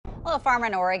Well, a farmer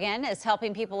in Oregon is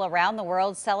helping people around the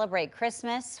world celebrate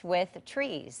Christmas with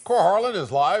trees. Cor Harlan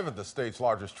is live at the state's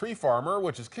largest tree farmer,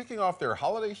 which is kicking off their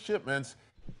holiday shipments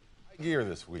gear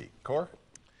this week. Cor?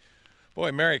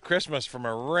 Boy, Merry Christmas from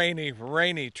a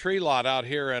rainy tree lot out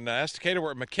here in Estacada.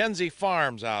 We're at McKenzie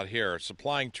Farms out here,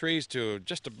 supplying trees to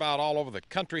just about all over the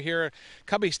country here.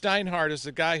 Cubby Steinhardt is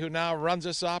the guy who now runs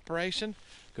this operation.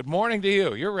 Good morning to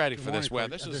you. You're ready for this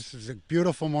weather. This is a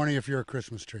beautiful morning if you're a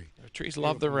Christmas tree. Trees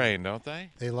love the rain, don't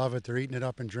they? They love it. They're eating it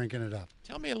up and drinking it up.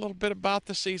 Tell me a little bit about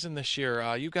the season this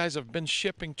year. You guys have been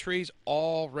shipping trees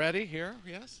already here,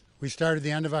 yes? We started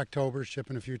the end of October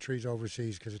shipping a few trees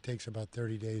overseas because it takes about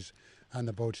 30 days on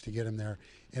the boats to get them there.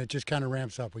 And it just kind of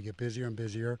ramps up. We get busier and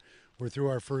busier. We're through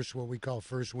our first, what we call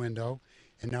first window,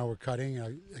 and now we're cutting.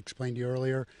 I explained to you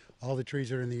earlier, all the trees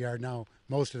that are in the yard now,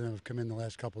 most of them have come in the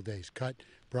last couple of days. Cut,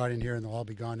 brought in here, and they'll all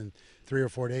be gone in 3 or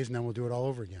 4 days, and then we'll do it all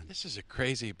over again. This is a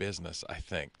crazy business, I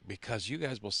think, because you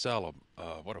guys will sell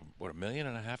a million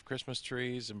and a half Christmas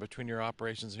trees in between your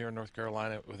operations here in North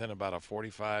Carolina within about a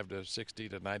 45 to 60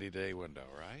 to 90 day window,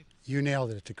 right? You nailed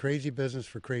it. It's a crazy business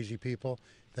for crazy people.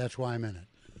 That's why I'm in it.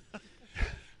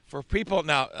 For people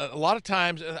now, a lot of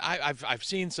times I've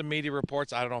seen some media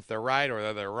reports. I don't know if they're right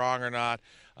or they're wrong or not.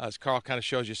 As Carl kind of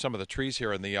shows you some of the trees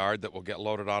here in the yard that will get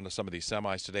loaded onto some of these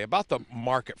semis today. About the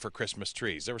market for Christmas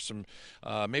trees, there were some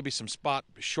maybe some spot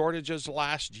shortages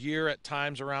last year at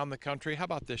times around the country. How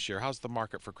about this year? How's the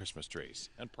market for Christmas trees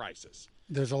and prices?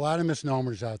 There's a lot of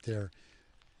misnomers out there.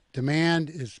 Demand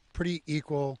is pretty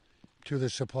equal to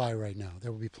the supply right now.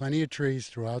 There will be plenty of trees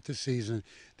throughout the season.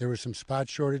 There were some spot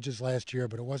shortages last year,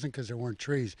 but it wasn't because there weren't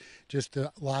trees. Just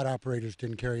the lot operators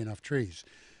didn't carry enough trees.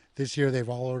 This year they've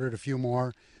all ordered a few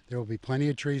more. There will be plenty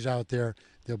of trees out there.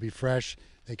 They'll be fresh.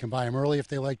 They can buy them early if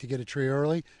they like to get a tree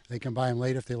early. They can buy them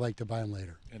late if they like to buy them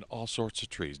later. And all sorts of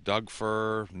trees. Doug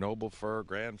fir, noble fir,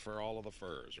 grand fir, all of the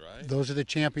firs, right? Those are the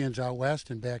champions out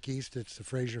west, and back east it's the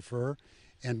Fraser fir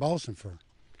and balsam fir.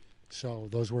 So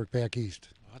those work back east.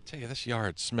 I'll tell you, this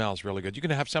yard smells really good. You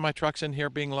gonna have semi-trucks in here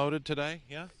being loaded today?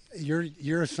 Yeah?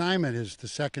 Your assignment is the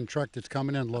second truck that's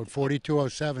coming in. Load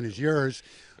 4207 is yours.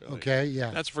 Really? Okay,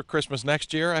 yeah. That's for Christmas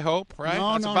next year, I hope, right?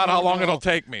 No, That's no, about no, how long no. it'll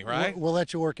take me, right? We'll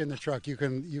let you work in the truck. You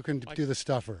can do the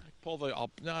stuffer.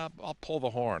 I'll pull the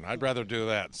horn. I'd rather do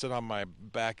that. Sit on my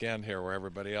back end here where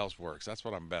everybody else works. That's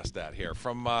what I'm best at here.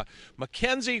 From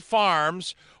McKenzie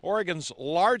Farms, Oregon's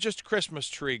largest Christmas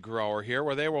tree grower here,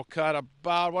 where they will cut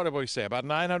about, what did we say, about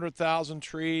 900,000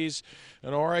 trees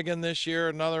in Oregon this year,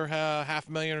 another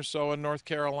 500,000 or so in North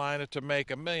Carolina to make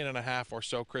 1.5 million or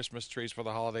so Christmas trees for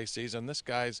the holiday season. This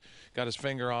guy's got his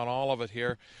finger on all of it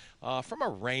here. From a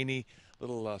rainy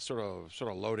little sort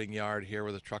of loading yard here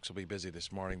where the trucks will be busy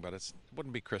this morning, but it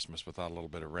wouldn't be Christmas without a little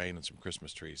bit of rain and some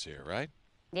Christmas trees here, right?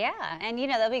 Yeah, and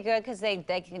they'll be good because they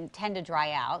can tend to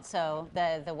dry out. So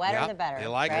the wetter the better. They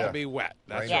like right? to be wet.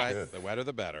 That's Yes. right. The wetter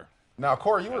the better. Now,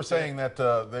 Cor, you were saying that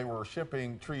they were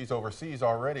shipping trees overseas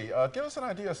already. Give us an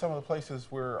idea of some of the places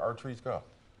where our trees go.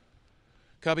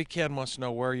 Cubby, Ken wants to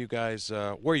know where you guys,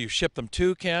 where you ship them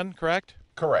to, Ken, correct?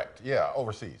 Correct, yeah,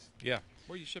 overseas. Yeah.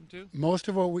 Where you ship them to? Most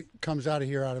of what comes out of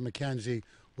here, out of McKenzie,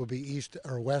 will be east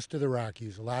or west of the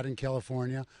Rockies. A lot in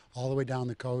California, all the way down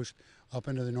the coast, up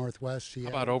into the northwest. How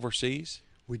about overseas?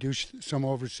 We do some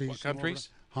overseas. What countries?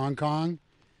 Hong Kong.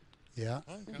 Yeah.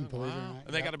 Hong Kong, Believe it or wow. not,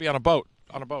 And they yeah. got to be on a boat,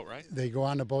 right? They go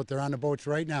on the boat. They're on the boats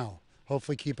right now,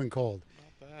 hopefully keeping cold.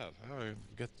 Not bad. Oh,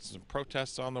 get some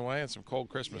protests on the way and some cold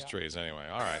Christmas trees anyway.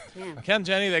 All right. Ken,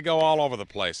 Jenny, they go all over the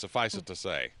place, suffice it to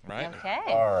say, right? Okay.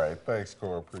 All right, thanks,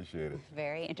 Cor, appreciate it.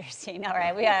 Very interesting. All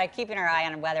right, we are keeping our eye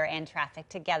on weather and traffic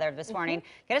together this morning.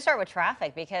 Going to start with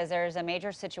traffic because there's a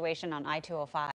major situation on I-205.